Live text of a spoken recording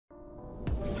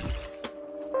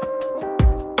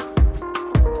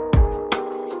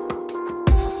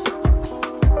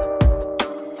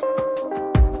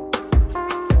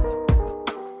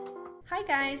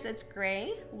it's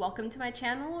Gray. Welcome to my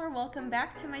channel, or welcome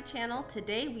back to my channel.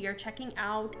 Today we are checking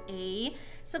out a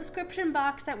subscription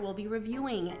box that we'll be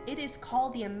reviewing. It is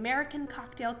called the American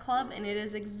Cocktail Club, and it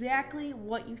is exactly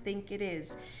what you think it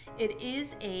is. It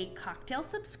is a cocktail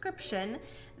subscription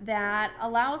that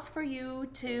allows for you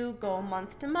to go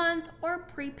month to month or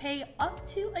prepay up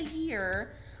to a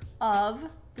year of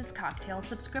this cocktail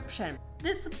subscription.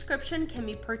 This subscription can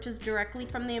be purchased directly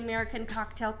from the American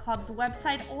Cocktail Club's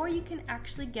website, or you can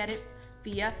actually get it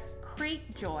via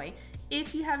Cratejoy.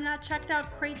 If you have not checked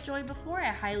out Cratejoy before, I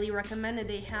highly recommend it.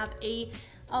 They have an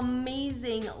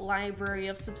amazing library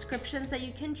of subscriptions that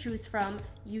you can choose from.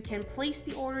 You can place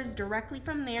the orders directly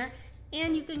from there,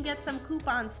 and you can get some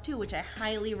coupons too, which I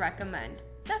highly recommend.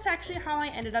 That's actually how I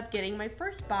ended up getting my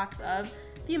first box of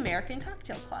the American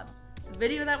Cocktail Club. The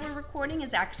video that we're recording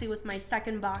is actually with my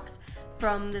second box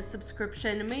from this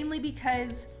subscription, mainly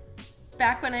because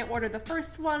back when I ordered the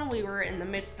first one, we were in the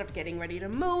midst of getting ready to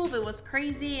move. It was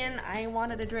crazy and I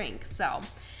wanted a drink, so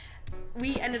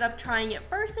we ended up trying it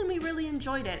first and we really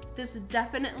enjoyed it. This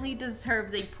definitely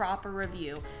deserves a proper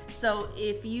review. So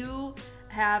if you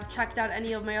have checked out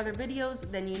any of my other videos,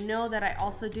 then you know that I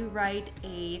also do write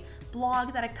a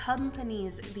blog that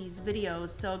accompanies these videos.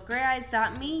 So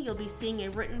grayeyes.me, you'll be seeing a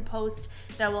written post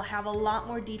that will have a lot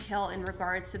more detail in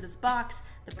regards to this box,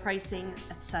 the pricing,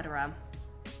 etc.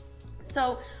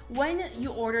 So when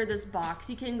you order this box,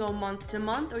 you can go month to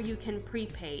month or you can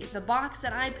prepay. The box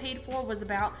that I paid for was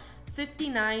about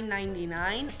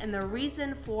 $59.99, and the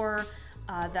reason for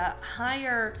the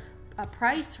higher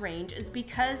price range is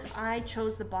because I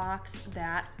chose the box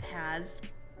that has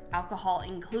alcohol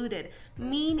included,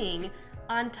 meaning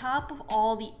on top of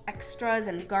all the extras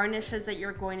and garnishes that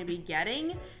you're going to be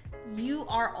getting, you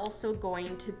are also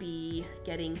going to be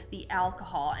getting the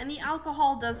alcohol. And the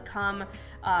alcohol does come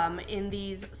in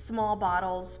these small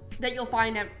bottles that you'll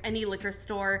find at any liquor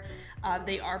store.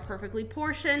 They are perfectly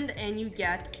portioned, and you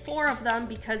get 4 of them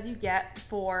because you get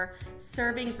 4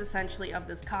 servings essentially of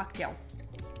this cocktail.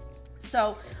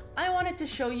 So I wanted to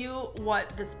show you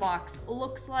what this box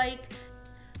looks like.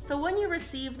 So when you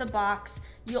receive the box,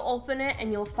 you'll open it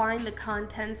and you'll find the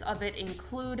contents of it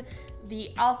include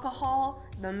the alcohol,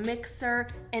 the mixer,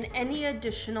 and any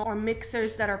additional or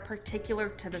mixers that are particular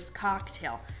to this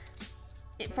cocktail.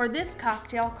 For this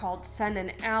cocktail called Send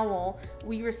an Owl,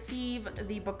 we receive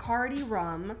the Bacardi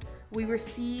rum, we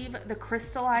receive the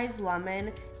crystallized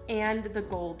lemon, and the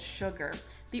gold sugar.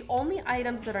 The only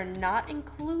items that are not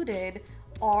included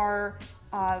are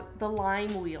the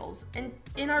lime wheels. And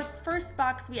in our first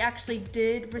box, we actually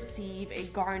did receive a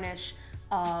garnish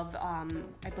of,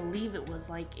 I believe it was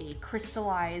like a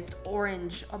crystallized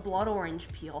orange, a blood orange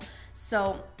peel.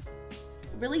 So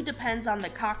it really depends on the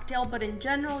cocktail, but in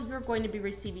general, you're going to be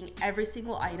receiving every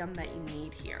single item that you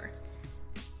need here.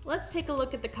 Let's take a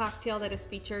look at the cocktail that is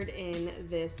featured in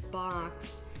this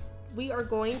box. We are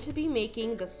going to be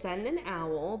making the Send an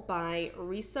Owl by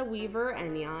Risa Weaver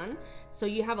Enyon. So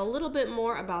you have a little bit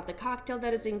more about the cocktail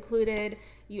that is included.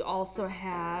 You also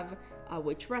have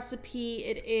which recipe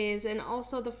it is, and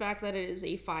also the fact that it is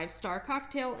a 5-star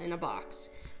cocktail in a box.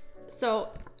 So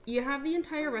you have the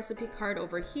entire recipe card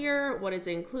over here, what is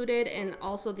included, and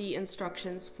also the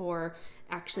instructions for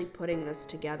actually putting this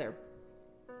together.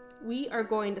 We are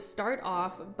going to start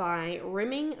off by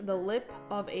rimming the lip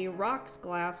of a rocks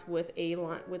glass with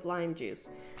lime juice.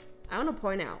 I want to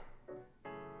point out,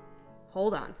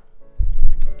 hold on.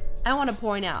 I want to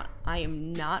point out, I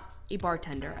am not a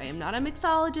bartender. I am not a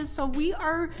mixologist, so we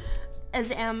are as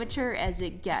amateur as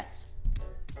it gets.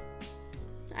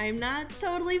 I'm not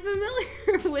totally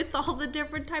familiar with all the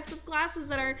different types of glasses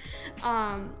that are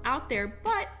out there,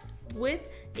 but with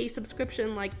a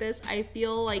subscription like this, I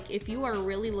feel like if you are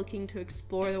really looking to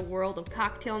explore the world of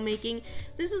cocktail making,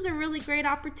 this is a really great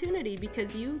opportunity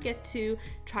because you get to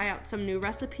try out some new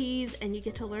recipes and you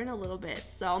get to learn a little bit.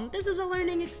 So this is a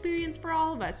learning experience for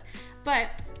all of us.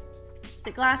 But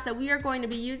the glass that we are going to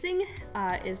be using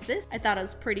is this. I thought it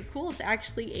was pretty cool. It's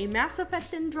actually a Mass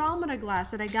Effect Andromeda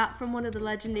glass that I got from one of the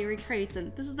legendary crates,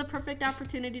 and this is the perfect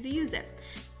opportunity to use it.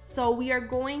 So we are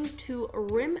going to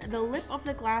rim the lip of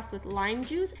the glass with lime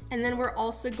juice, and then we're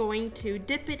also going to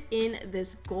dip it in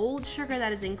this gold sugar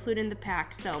that is included in the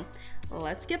pack. So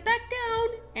let's get back down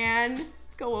and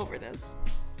go over this.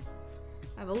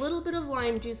 I have a little bit of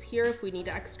lime juice here. If we need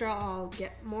extra, I'll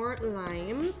get more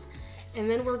limes. And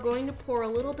then we're going to pour a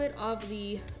little bit of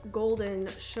the golden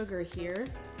sugar here.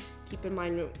 Keep in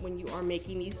mind when you are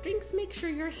making these drinks, make sure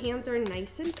your hands are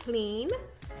nice and clean.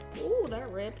 Ooh, that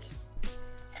ripped.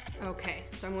 Okay,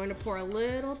 so I'm going to pour a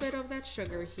little bit of that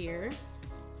sugar here.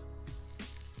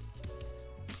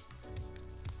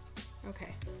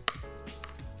 Okay,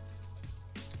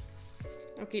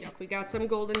 Okie doke, we got some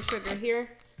golden sugar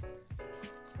here.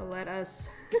 So let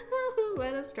us,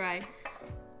 let us try.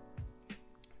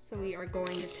 So we are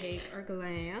going to take our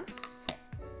glass.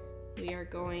 We are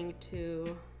going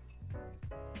to...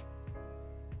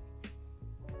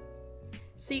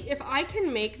 See, if I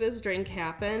can make this drink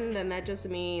happen, then that just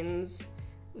means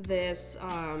this,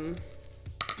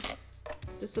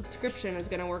 the subscription is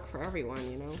gonna work for everyone,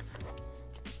 you know?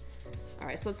 All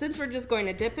right, so since we're just going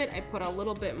to dip it, I put a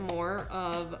little bit more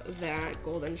of that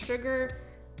golden sugar.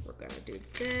 We're gonna do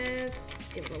this,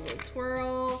 give it a little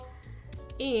twirl,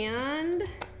 and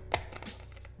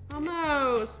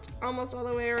almost all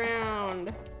the way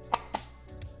around.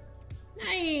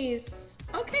 Nice.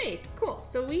 Okay, cool.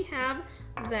 So we have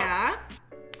that.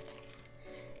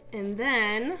 And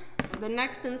then the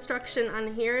next instruction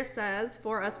on here says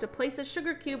for us to place a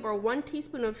sugar cube or 1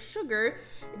 teaspoon of sugar.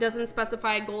 It doesn't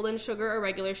specify golden sugar or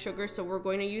regular sugar, so we're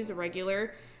going to use a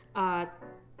regular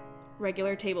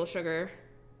table sugar.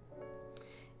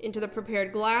 Into the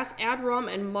prepared glass, add rum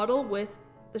and muddle with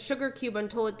the sugar cube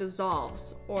until it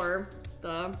dissolves, or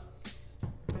the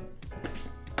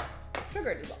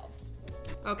sugar dissolves.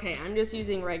 Okay, I'm just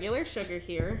using regular sugar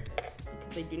here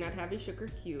because I do not have a sugar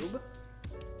cube.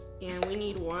 And we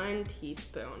need 1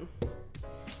 teaspoon.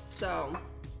 So,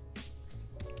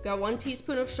 got 1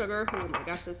 teaspoon of sugar. Oh my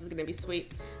gosh, this is gonna be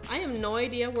sweet. I have no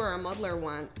idea where our muddler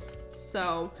went.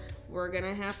 So, we're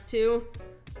gonna have to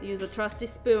use a trusty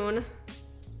spoon.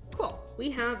 Cool.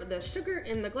 We have the sugar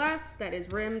in the glass that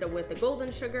is rimmed with the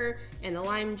golden sugar and the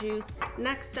lime juice.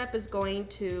 Next step is going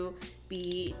to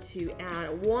be to add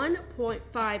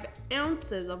 1.5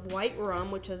 ounces of white rum,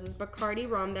 which is this Bacardi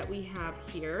rum that we have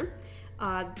here.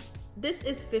 This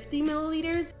is 50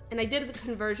 milliliters, and I did the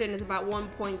conversion, is about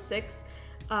 1.6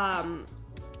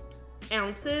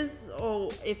 ounces.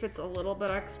 Oh, if it's a little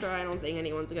bit extra, I don't think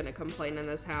anyone's gonna complain in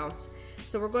this house.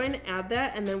 So we're going to add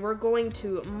that, and then we're going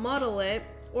to muddle it,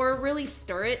 or really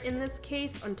stir it in this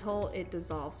case, until it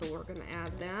dissolves. So we're gonna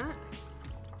add that.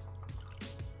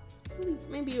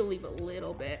 Maybe you'll leave a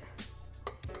little bit.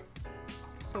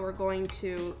 So we're going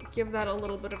to give that a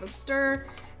little bit of a stir.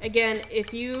 Again,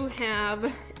 if you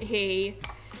have a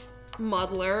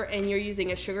muddler and you're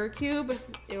using a sugar cube,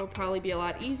 it will probably be a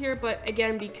lot easier. But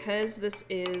again, because this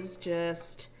is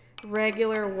just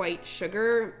regular white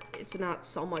sugar, it's not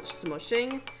so much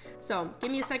smushing. So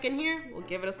give me a second here, we'll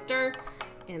give it a stir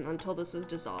and until this is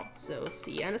dissolved. So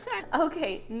see you in a sec.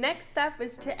 Okay, next step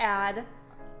is to add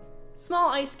small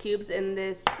ice cubes. In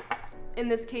this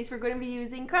case, we're going to be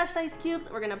using crushed ice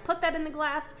cubes. We're going to put that in the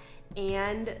glass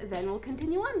and then we'll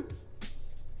continue on.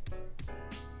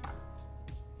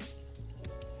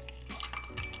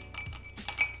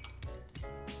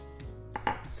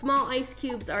 Small ice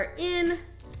cubes are in.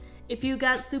 If you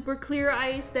got super clear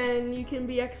ice, then you can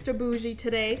be extra bougie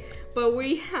today. But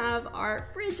we have our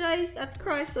fridge ice that's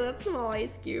crushed, so that's small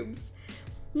ice cubes.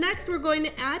 Next, we're going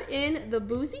to add in the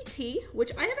boozy tea,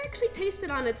 which I have actually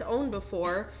tasted on its own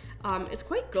before. It's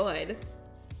quite good.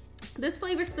 This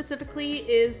flavor specifically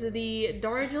is the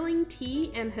Darjeeling tea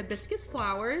and hibiscus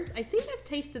flowers. I think I've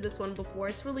tasted this one before.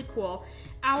 It's really cool.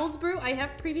 Owl's Brew, I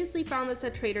have previously found this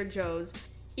at Trader Joe's.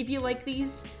 If you like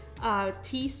these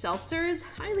tea seltzers,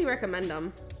 highly recommend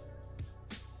them.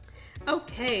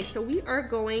 Okay, so we are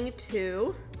going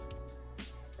to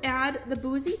add the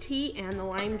boozy tea and the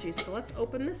lime juice. So let's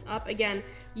open this up. Again,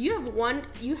 you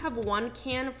have one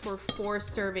can for 4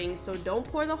 servings, so don't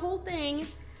pour the whole thing.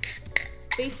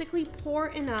 Basically pour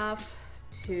enough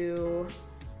to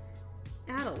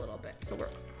add a little bit. So we're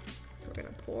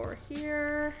gonna pour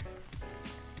here.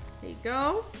 There you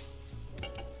go.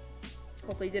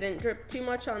 Hopefully didn't drip too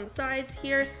much on the sides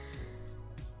here.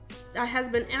 That has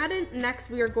been added. Next,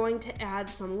 we are going to add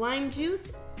some lime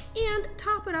juice and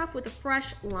top it off with a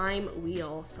fresh lime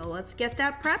wheel. So let's get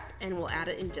that prepped and we'll add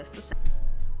it in just a second.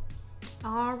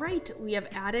 All right, we have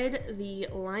added the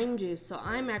lime juice. So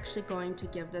I'm actually going to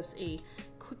give this a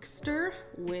quick stir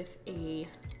with a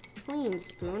plain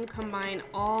spoon. Combine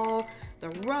all the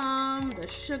rum, the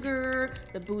sugar,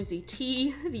 the boozy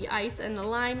tea, the ice, and the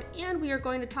lime. And we are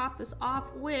going to top this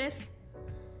off with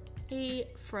a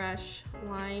fresh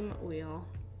lime wheel.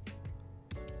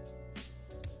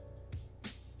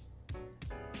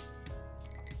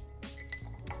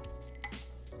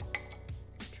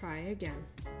 Try again.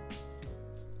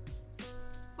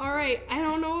 All right, I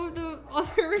don't know if the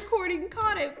other recording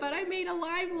caught it, but I made a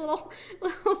little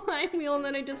lime wheel and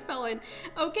then I just fell in.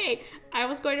 Okay, I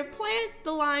was going to plant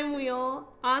the lime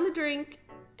wheel on the drink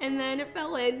and then it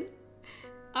fell in.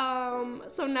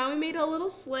 So now we made a little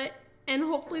slit and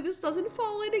hopefully this doesn't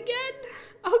fall in again.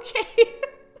 Okay.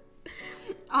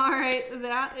 All right,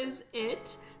 that is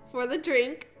it for the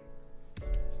drink.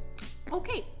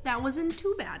 Okay, that wasn't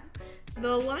too bad.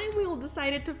 The lime wheel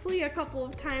decided to flee a couple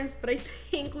of times, but I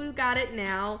think we've got it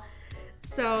now.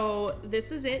 So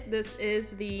this is it. This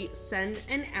is the Send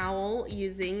an Owl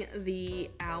using the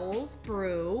Owl's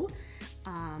Brew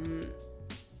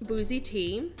boozy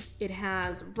tea. It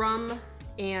has rum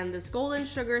and this golden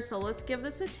sugar, so let's give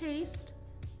this a taste.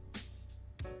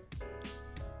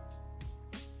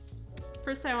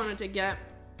 First I wanted to get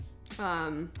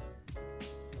a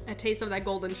taste of that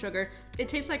golden sugar. It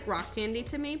tastes like rock candy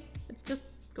to me. It's just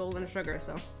golden sugar,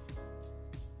 so.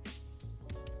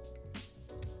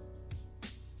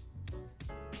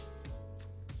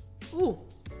 Ooh.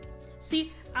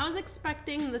 See, I was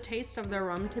expecting the taste of the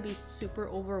rum to be super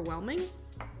overwhelming,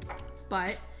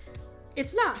 but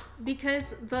it's not,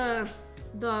 because the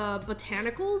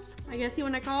botanicals, I guess you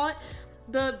want to call it,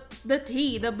 the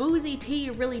tea, the boozy tea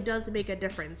really does make a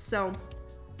difference. So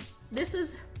this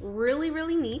is really,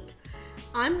 really neat.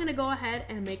 I'm gonna go ahead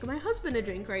and make my husband a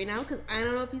drink right now, because I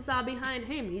don't know if you saw behind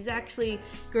him, he's actually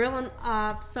grilling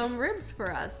up some ribs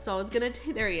for us. So it's gonna,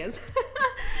 there he is.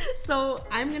 So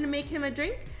I'm gonna make him a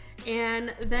drink,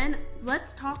 and then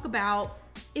let's talk about,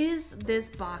 is this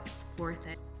box worth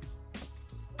it?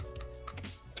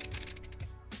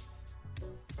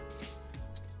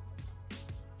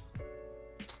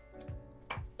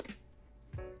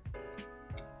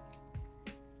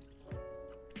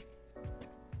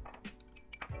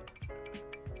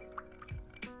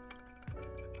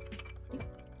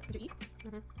 Did you eat?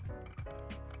 Mm-hmm.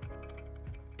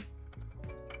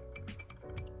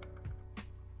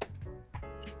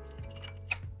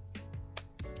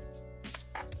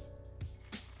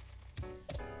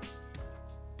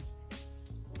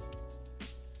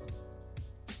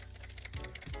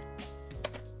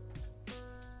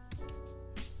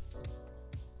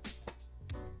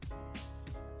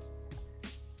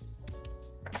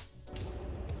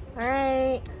 All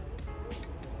right.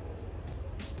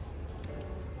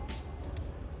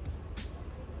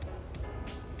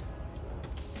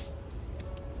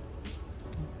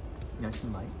 Nice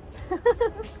and light.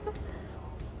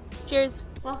 Cheers.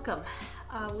 Welcome.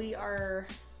 We are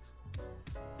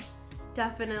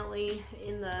definitely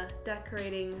in the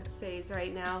decorating phase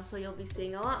right now, so you'll be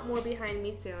seeing a lot more behind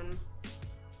me soon.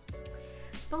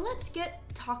 But let's get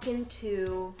talking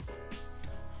to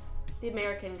the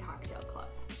American Cocktail Club.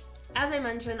 As I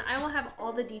mentioned, I will have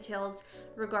all the details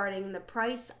regarding the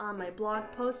price on my blog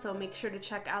post, so make sure to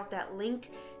check out that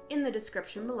link in the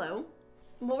description below.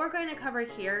 What we're going to cover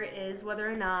here is whether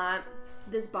or not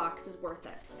this box is worth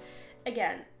it.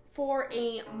 Again, for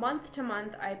a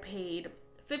month-to-month, I paid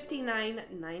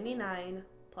 $59.99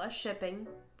 plus shipping.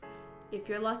 If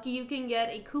you're lucky, you can get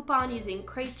a coupon using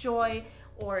Cratejoy,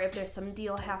 or if there's some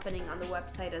deal happening on the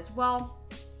website as well.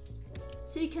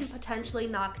 So you can potentially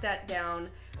knock that down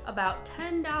about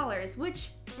 $10, which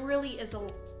really is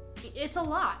it's a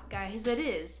lot, guys, it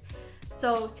is.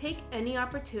 So take any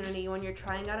opportunity when you're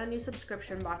trying out a new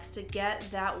subscription box to get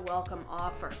that welcome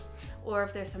offer, or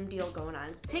if there's some deal going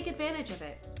on, take advantage of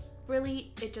it.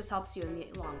 Really, it just helps you in the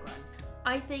long run.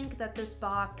 I think that this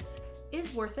box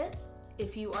is worth it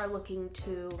if you are looking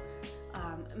to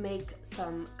make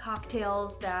some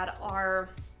cocktails that are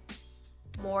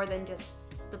more than just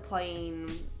the plain,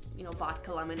 you know,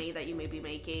 vodka lemonade that you may be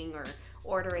making or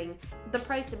ordering. The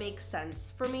price, it makes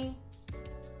sense for me.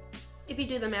 If you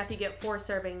do the math, you get 4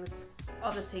 servings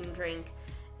of the same drink,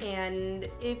 and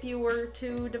if you were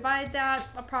to divide that,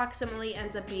 approximately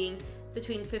ends up being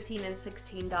between $15 and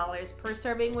 $16 per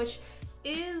serving, which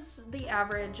is the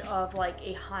average of like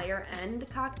a higher end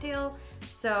cocktail,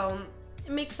 so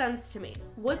it makes sense to me.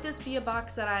 Would this be a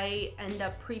box that I end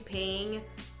up prepaying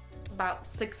about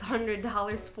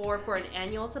 $600 for an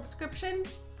annual subscription?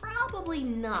 Probably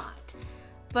not.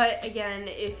 But again,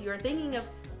 if you're thinking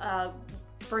of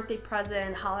birthday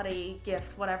present, holiday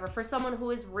gift, whatever, for someone who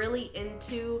is really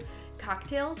into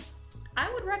cocktails,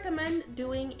 I would recommend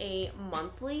doing a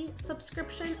monthly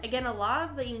subscription. Again, a lot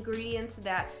of the ingredients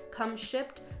that come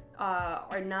shipped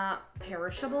are not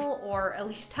perishable, or at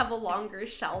least have a longer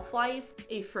shelf life.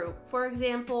 A fruit, for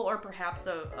example, or perhaps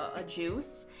a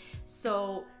juice.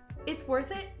 So it's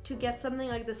worth it to get something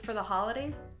like this for the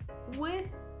holidays with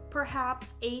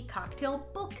perhaps a cocktail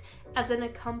book as an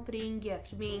accompanying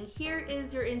gift, meaning here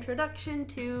is your introduction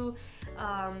to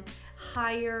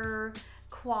higher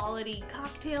quality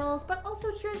cocktails, but also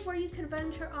here's where you can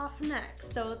venture off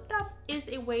next. So that is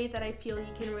a way that I feel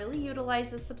you can really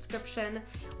utilize a subscription.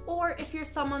 Or if you're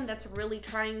someone that's really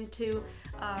trying to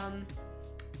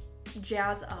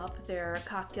jazz up their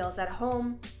cocktails at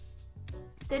home,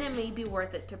 then it may be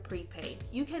worth it to prepay.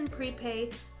 You can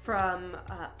prepay from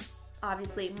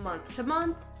obviously month to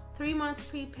month, 3-month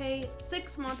prepay,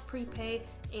 6-month prepay,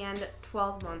 and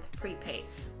 12-month prepay.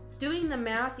 Doing the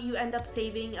math, you end up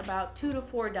saving about $2 to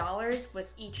 $4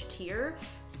 with each tier.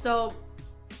 So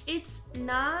it's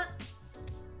not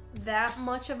that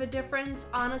much of a difference.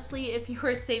 Honestly, if you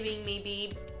were saving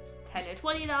maybe $10 to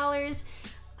 $20,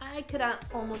 I could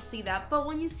almost see that. But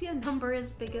when you see a number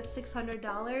as big as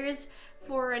 $600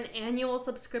 for an annual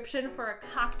subscription for a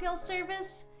cocktail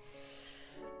service,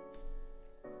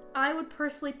 I would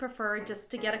personally prefer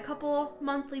just to get a couple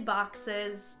monthly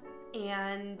boxes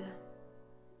and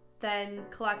then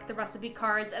collect the recipe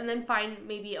cards and then find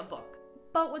maybe a book.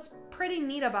 But what's pretty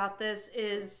neat about this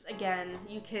is, again,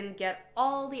 you can get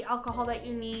all the alcohol that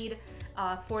you need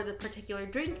for the particular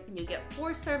drink, and you get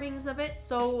 4 servings of it.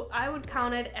 So I would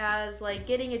count it as like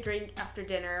getting a drink after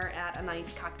dinner at a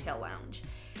nice cocktail lounge.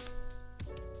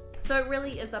 So it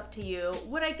really is up to you.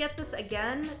 Would I get this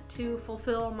again to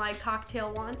fulfill my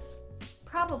cocktail wants?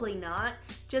 Probably not,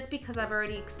 just because I've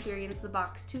already experienced the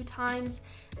box 2 times,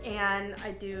 and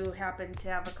I do happen to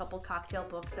have a couple cocktail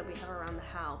books that we have around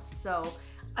the house. So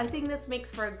I think this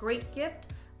makes for a great gift,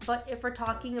 but if we're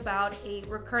talking about a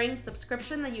recurring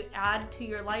subscription that you add to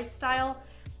your lifestyle,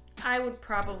 I would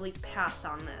probably pass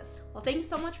on this. Well, thanks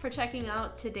so much for checking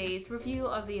out today's review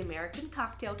of the American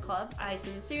Cocktail Club. I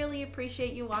sincerely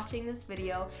appreciate you watching this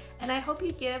video, and I hope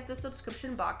you give the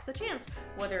subscription box a chance,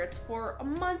 whether it's for a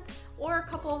month or a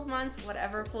couple of months,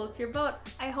 whatever floats your boat.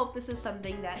 I hope this is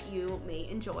something that you may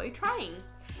enjoy trying.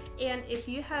 And if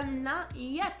you have not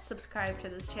yet subscribed to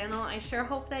this channel, I sure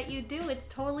hope that you do. It's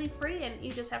totally free, and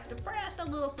you just have to press the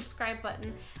little subscribe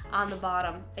button on the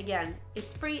bottom. Again,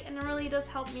 it's free and it really does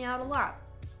help me out a lot.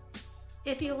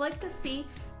 If you'd like to see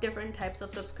different types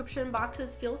of subscription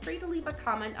boxes, feel free to leave a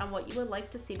comment on what you would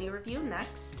like to see me review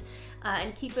next.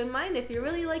 And keep in mind, if you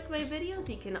really like my videos,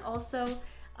 you can also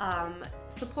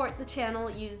support the channel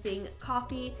using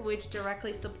Ko-fi, which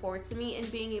directly supports me in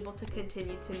being able to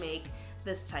continue to make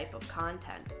this type of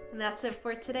content. And that's it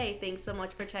for today. Thanks so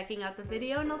much for checking out the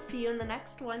video, and I'll see you in the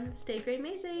next one. Stay great,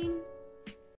 amazing!